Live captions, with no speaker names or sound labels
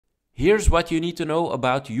Here's what you need to know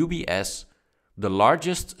about UBS, the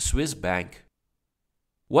largest Swiss bank.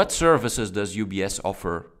 What services does UBS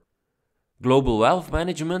offer? Global Wealth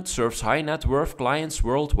Management serves high net worth clients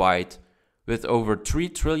worldwide, with over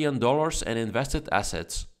 $3 trillion in invested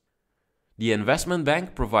assets. The investment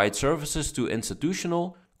bank provides services to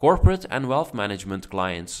institutional, corporate and wealth management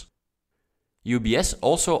clients. UBS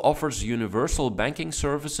also offers universal banking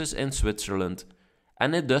services in Switzerland,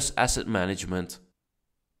 and it does asset management.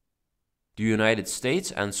 The United States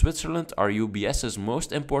and Switzerland are UBS's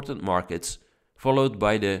most important markets, followed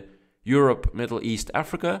by the Europe, Middle East,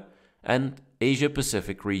 Africa and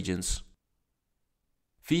Asia-Pacific regions.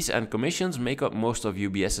 Fees and commissions make up most of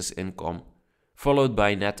UBS's income, followed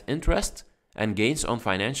by net interest and gains on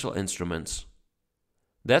financial instruments.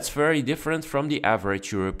 That's very different from the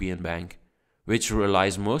average European bank, which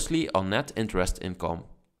relies mostly on net interest income.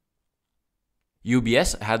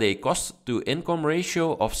 UBS had a cost-to-income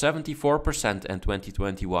ratio of 74% in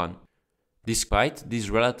 2021. Despite these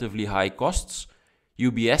relatively high costs,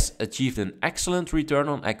 UBS achieved an excellent return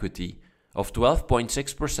on equity of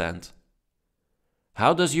 12.6%.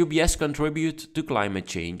 How does UBS contribute to climate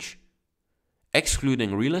change?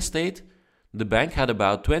 Excluding real estate, the bank had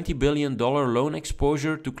about $20 billion loan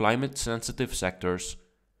exposure to climate-sensitive sectors.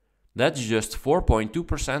 That's just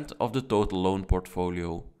 4.2% of the total loan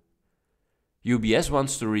portfolio. UBS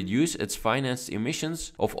wants to reduce its financed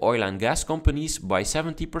emissions of oil and gas companies by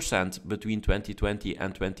 70% between 2020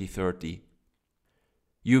 and 2030.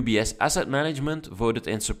 UBS Asset Management voted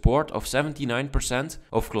in support of 79%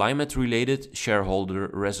 of climate-related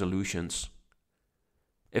shareholder resolutions.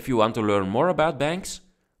 If you want to learn more about banks,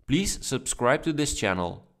 please subscribe to this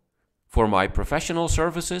channel. For my professional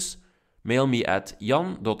services, mail me at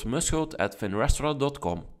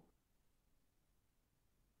jan.muschelt@finrestra.com.